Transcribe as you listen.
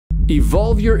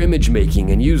Evolve your image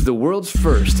making and use the world's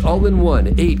first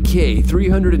all-in-one 8K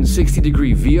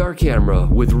 360-degree VR camera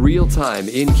with real-time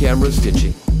in-camera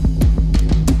stitching.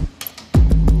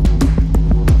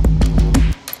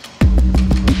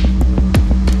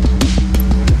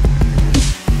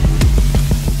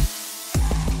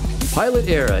 Pilot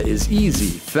Era is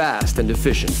easy, fast, and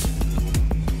efficient.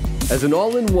 As an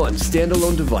all-in-one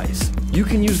standalone device, you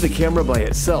can use the camera by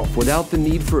itself without the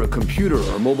need for a computer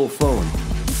or mobile phone.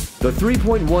 The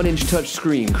 3.1-inch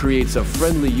touchscreen creates a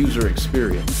friendly user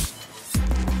experience.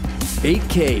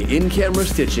 8K in-camera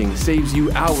stitching saves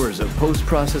you hours of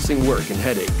post-processing work and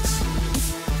headaches.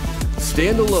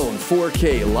 Standalone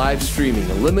 4K live streaming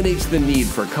eliminates the need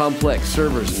for complex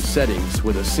servers and settings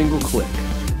with a single click.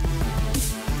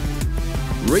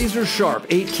 Razor-sharp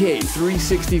 8K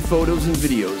 360 photos and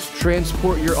videos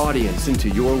transport your audience into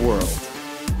your world.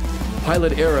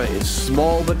 Pilot Era is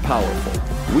small but powerful.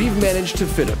 We've managed to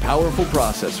fit a powerful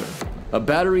processor, a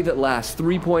battery that lasts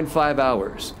 3.5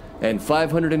 hours, and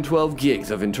 512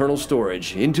 gigs of internal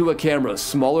storage into a camera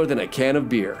smaller than a can of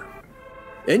beer.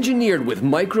 Engineered with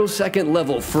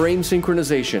microsecond-level frame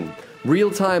synchronization,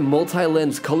 real-time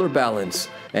multi-lens color balance,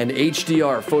 and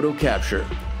HDR photo capture,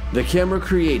 the camera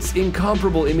creates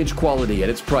incomparable image quality at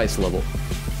its price level.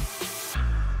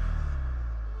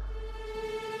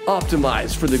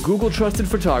 Optimized for the Google Trusted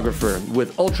Photographer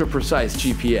with ultra-precise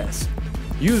GPS.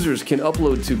 Users can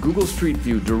upload to Google Street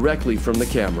View directly from the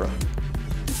camera.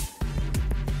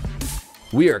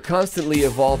 We are constantly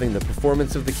evolving the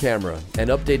performance of the camera and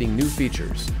updating new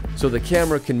features so the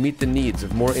camera can meet the needs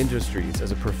of more industries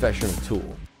as a professional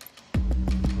tool.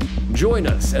 Join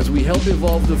us as we help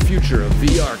evolve the future of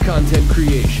VR content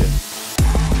creation.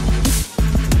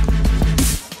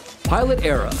 Pilot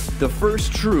Era, the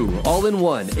first true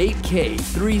all-in-one 8K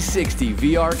 360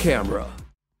 VR camera.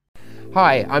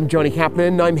 Hi, I'm Johnny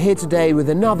Kaplan. I'm here today with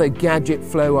another Gadget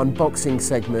Flow unboxing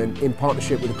segment in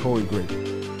partnership with the Corey Group.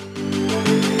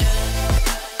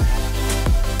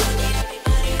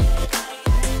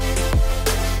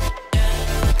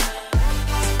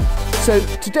 So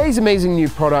today's amazing new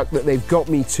product that they've got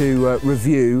me to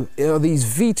review are these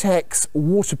VTech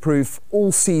waterproof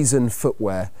all-season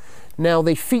footwear. Now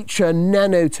they feature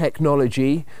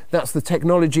nanotechnology. That's the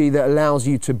technology that allows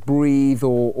you to breathe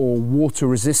or water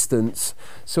resistance.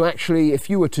 So actually if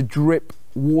you were to drip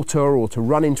water or to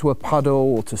run into a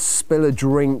puddle or to spill a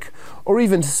drink or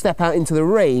even to step out into the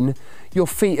rain, your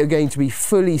feet are going to be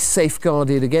fully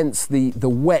safeguarded against the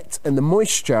wet and the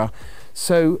moisture.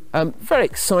 So very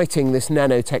exciting, this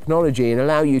nanotechnology, and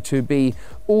allow you to be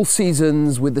all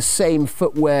seasons with the same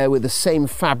footwear, with the same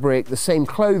fabric, the same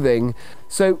clothing.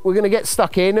 So we're going to get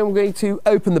stuck in and we're going to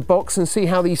open the box and see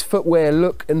how these footwear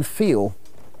look and feel.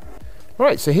 All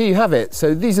right, so here you have it.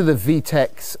 So these are the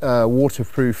VTech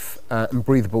waterproof and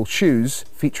breathable shoes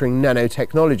featuring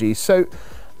nanotechnology. So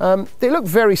they look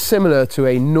very similar to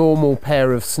a normal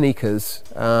pair of sneakers.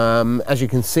 As you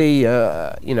can see,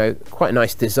 you know, quite a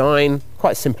nice design,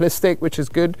 quite simplistic, which is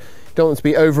good. Don't want to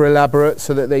be over elaborate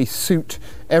so that they suit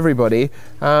everybody.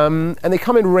 And they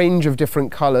come in a range of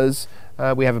different colors.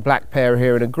 We have a black pair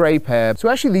here and a gray pair. So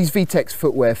actually these VTech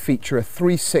footwear feature a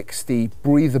 360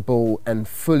 breathable and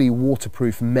fully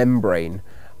waterproof membrane.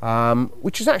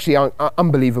 Which is actually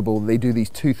unbelievable they do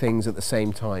these two things at the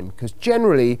same time, because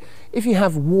generally if you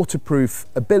have waterproof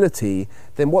ability,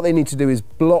 then what they need to do is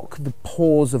block the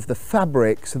pores of the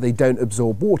fabric so they don't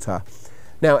absorb water.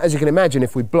 Now as you can imagine,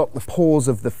 if we block the pores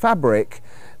of the fabric,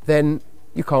 then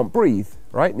you can't breathe,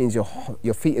 right? It means your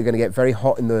feet are going to get very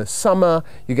hot in the summer,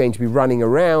 you're going to be running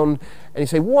around, and you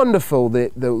say, wonderful, the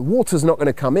water's not going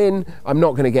to come in, I'm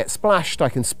not going to get splashed, I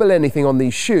can spill anything on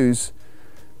these shoes.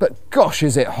 But gosh,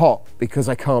 is it hot because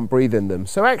I can't breathe in them.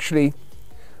 So actually,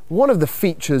 one of the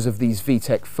features of these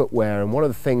VTech footwear, and one of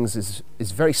the things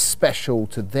is very special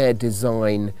to their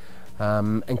design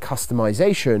and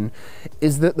customization,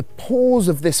 is that the pores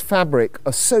of this fabric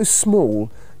are so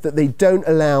small that they don't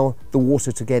allow the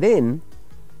water to get in,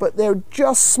 but they're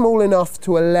just small enough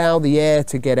to allow the air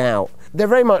to get out. They're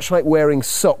very much like wearing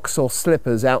socks or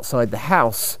slippers outside the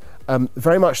house.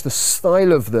 Very much the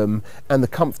style of them and the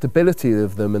comfortability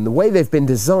of them and the way they've been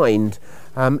designed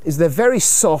is they're very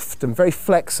soft and very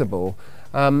flexible,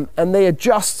 and they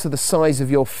adjust to the size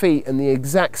of your feet and the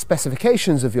exact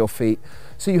specifications of your feet,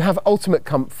 so you have ultimate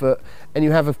comfort, and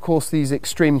you have of course these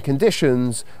extreme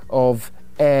conditions of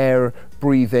air,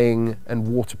 breathing and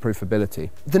waterproof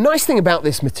ability. The nice thing about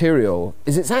this material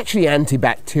is it's actually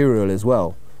antibacterial as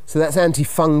well. So that's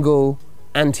antifungal,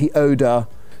 anti-odor.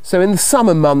 So in the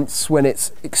summer months when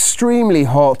it's extremely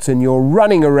hot and you're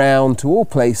running around to all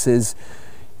places,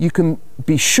 you can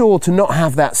be sure to not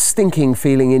have that stinking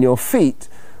feeling in your feet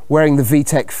wearing the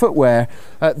VTech footwear.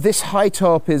 This high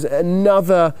top is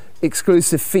another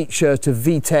exclusive feature to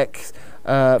VTech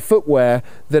footwear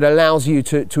that allows you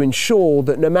to ensure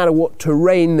that no matter what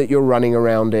terrain that you're running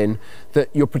around in, that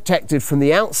you're protected from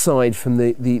the outside, from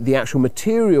the actual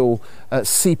material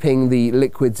seeping the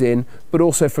liquids in, but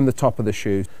also from the top of the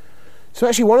shoe. So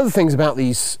actually one of the things about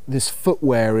this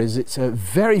footwear is it's a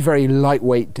very, very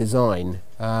lightweight design.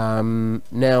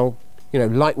 Now, you know,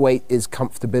 lightweight is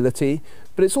comfortability,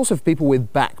 but it's also for people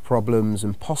with back problems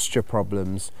and posture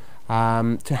problems.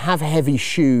 To have heavy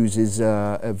shoes is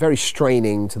very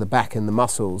straining to the back and the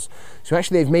muscles. So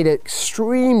actually they've made an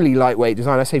extremely lightweight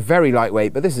design. I say very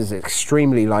lightweight, but this is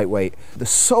extremely lightweight. The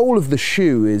sole of the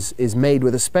shoe is made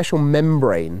with a special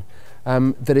membrane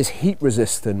that is heat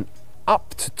resistant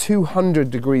up to 200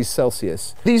 degrees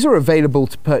Celsius. These are available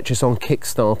to purchase on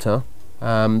Kickstarter.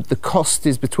 The cost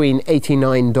is between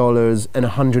 $89 and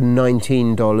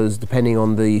 $119 depending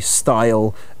on the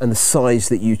style and the size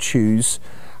that you choose.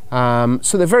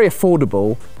 So they're very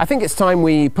affordable. I think it's time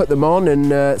we put them on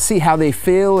and see how they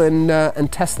feel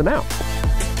and test them out.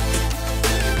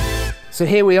 So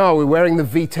here we are, we're wearing the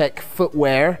VTech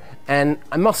footwear, and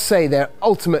I must say they're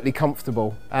ultimately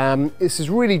comfortable. This is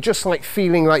really just like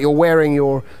feeling like you're wearing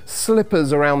your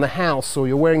slippers around the house, or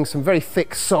you're wearing some very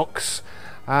thick socks.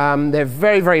 They're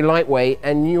very, very lightweight,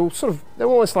 and they're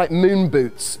almost like moon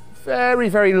boots. Very,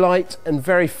 very light and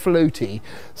very floaty.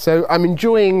 So I'm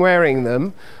enjoying wearing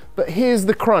them. But here's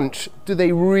the crunch. Do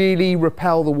they really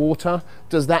repel the water?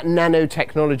 Does that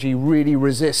nanotechnology really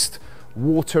resist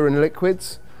water and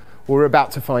liquids? We're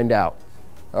about to find out.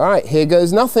 All right, here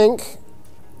goes nothing.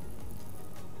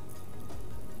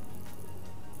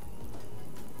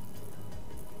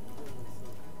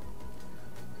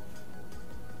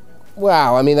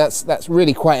 Wow, I mean, that's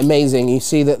really quite amazing. You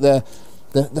see that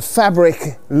the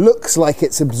fabric looks like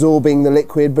it's absorbing the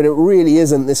liquid, but it really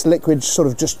isn't. This liquid sort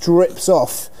of just drips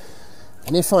off.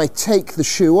 And if I take the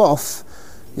shoe off,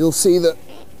 you'll see that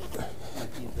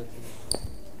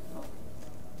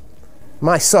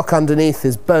my sock underneath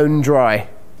is bone dry.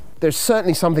 There's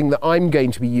certainly something that I'm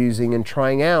going to be using and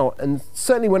trying out, and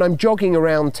certainly when I'm jogging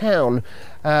around town,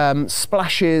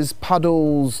 splashes,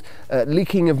 puddles,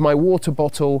 leaking of my water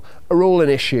bottle are all an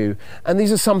issue, and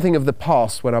these are something of the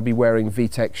past when I'll be wearing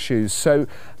VTech shoes. So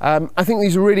I think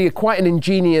these are really quite an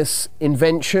ingenious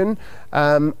invention.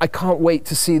 I can't wait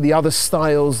to see the other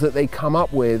styles that they come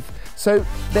up with. So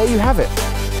there you have it.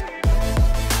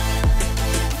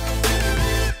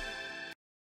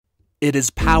 It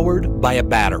is powered by a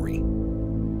battery.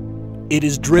 It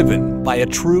is driven by a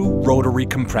true rotary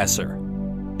compressor.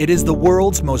 It is the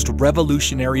world's most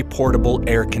revolutionary portable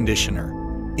air conditioner.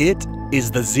 It is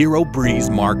the Zero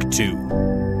Breeze Mark II.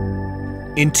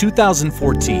 In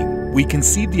 2014, we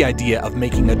conceived the idea of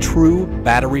making a true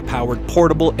battery-powered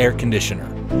portable air conditioner.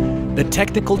 The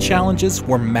technical challenges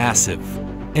were massive,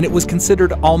 and it was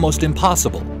considered almost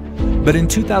impossible. But in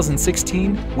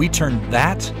 2016, we turned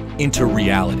that into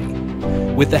reality.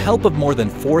 With the help of more than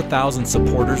 4,000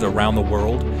 supporters around the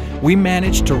world, we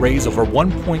managed to raise over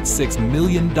 $1.6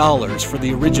 million for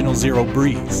the original Zero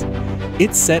Breeze.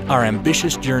 It set our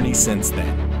ambitious journey since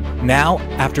then. Now,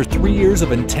 after 3 years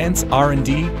of intense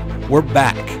R&D, we're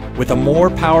back with a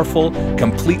more powerful,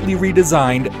 completely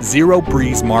redesigned Zero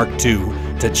Breeze Mark II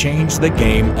to change the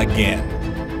game again.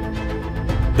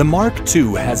 The Mark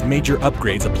II has major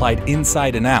upgrades applied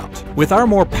inside and out. With our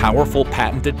more powerful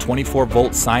patented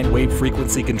 24-volt sine wave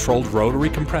frequency controlled rotary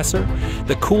compressor,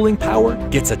 the cooling power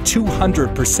gets a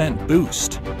 200%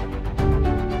 boost.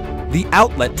 The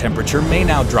outlet temperature may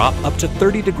now drop up to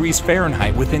 30 degrees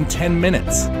Fahrenheit within 10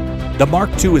 minutes. The Mark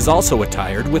II is also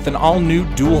attired with an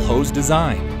all-new dual-hose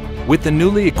design. With the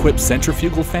newly equipped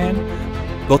centrifugal fan,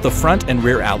 both the front and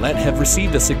rear outlet have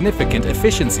received a significant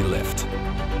efficiency lift.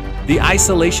 The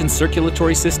isolation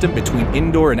circulatory system between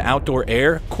indoor and outdoor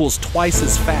air cools twice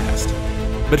as fast,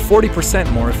 but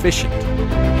 40% more efficient.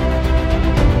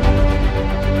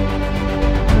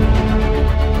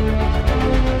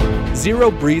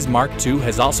 Zero Breeze Mark II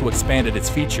has also expanded its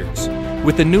features.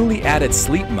 With the newly added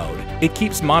sleep mode, it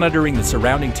keeps monitoring the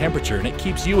surrounding temperature and it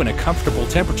keeps you in a comfortable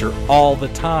temperature all the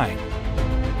time.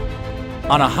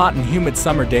 On a hot and humid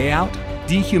summer day out,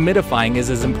 dehumidifying is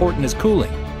as important as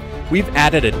cooling. We've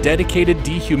added a dedicated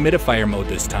dehumidifier mode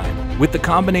this time. With the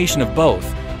combination of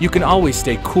both, you can always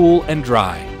stay cool and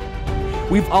dry.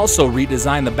 We've also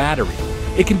redesigned the battery.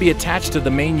 It can be attached to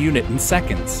the main unit in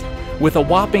seconds. With a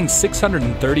whopping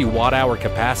 630 watt-hour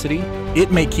capacity, it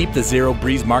may keep the Zero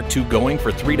Breeze Mark II going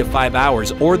for 3 to 5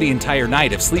 hours or the entire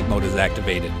night if sleep mode is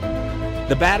activated.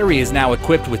 The battery is now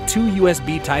equipped with 2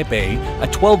 USB Type-A, a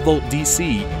 12-volt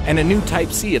DC, and a new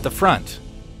Type-C at the front.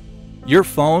 Your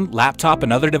phone, laptop,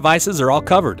 and other devices are all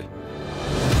covered.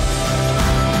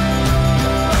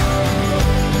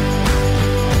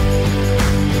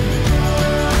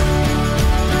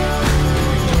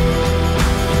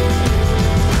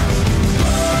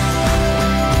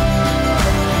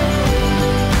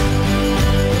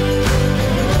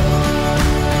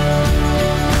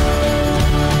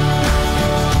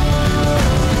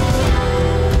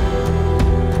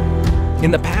 In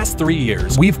the past 3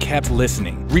 years, we've kept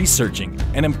listening, researching,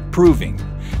 and improving,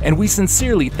 and we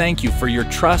sincerely thank you for your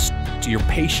trust, your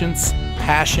patience,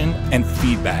 passion, and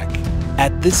feedback.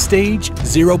 At this stage,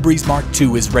 Zero Breeze Mark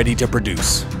II is ready to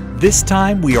produce. This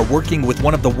time, we are working with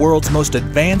one of the world's most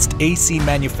advanced AC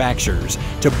manufacturers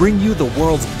to bring you the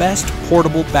world's best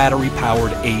portable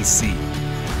battery-powered AC.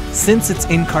 Since its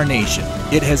incarnation,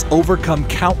 it has overcome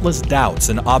countless doubts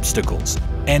and obstacles,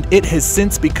 and it has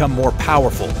since become more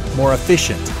powerful, more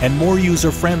efficient, and more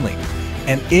user-friendly.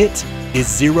 And it is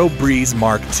Zero Breeze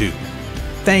Mark II.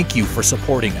 Thank you for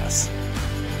supporting us.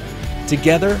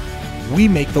 Together, we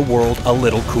make the world a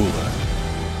little cooler.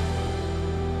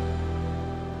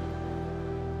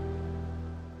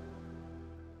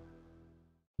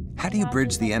 How do you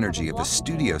bridge the energy of a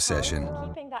studio session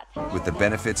with the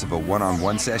benefits of a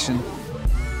one-on-one session?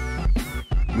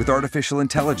 With artificial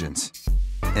intelligence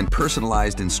and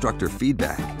personalized instructor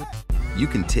feedback you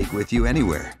can take with you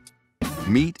anywhere.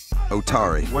 Meet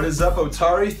Otari. What is up,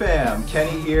 Otari fam?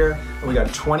 Kenny here, and we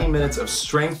got 20 minutes of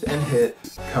strength and hit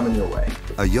coming your way.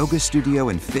 A yoga studio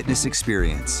and fitness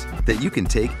experience that you can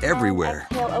take everywhere.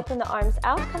 Exhale, open the arms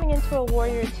out, coming into a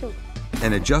warrior two.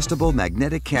 An adjustable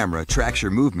magnetic camera tracks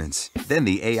your movements, then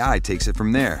the AI takes it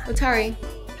from there. Otari,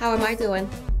 how am I doing?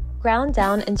 Ground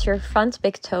down into your front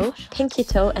big toe, pinky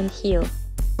toe, and heel.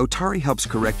 Otari helps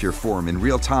correct your form in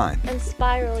real time. And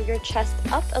spiral your chest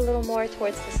up a little more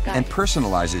towards the sky. And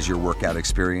personalizes your workout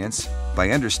experience by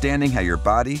understanding how your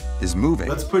body is moving.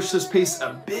 Let's push this pace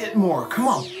a bit more. Come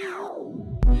on.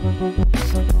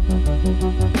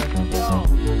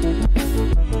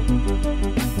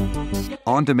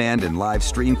 On-demand and live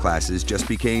stream classes just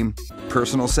became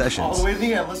personal sessions. All the way to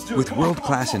the end. Let's do it. With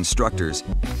world-class instructors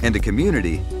and a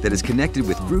community that is connected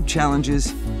with group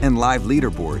challenges and live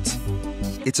leaderboards.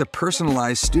 It's a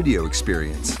personalized studio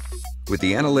experience with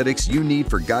the analytics you need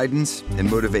for guidance and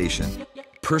motivation.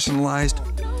 Personalized,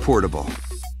 portable.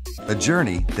 A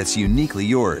journey that's uniquely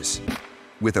yours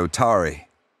with Otari.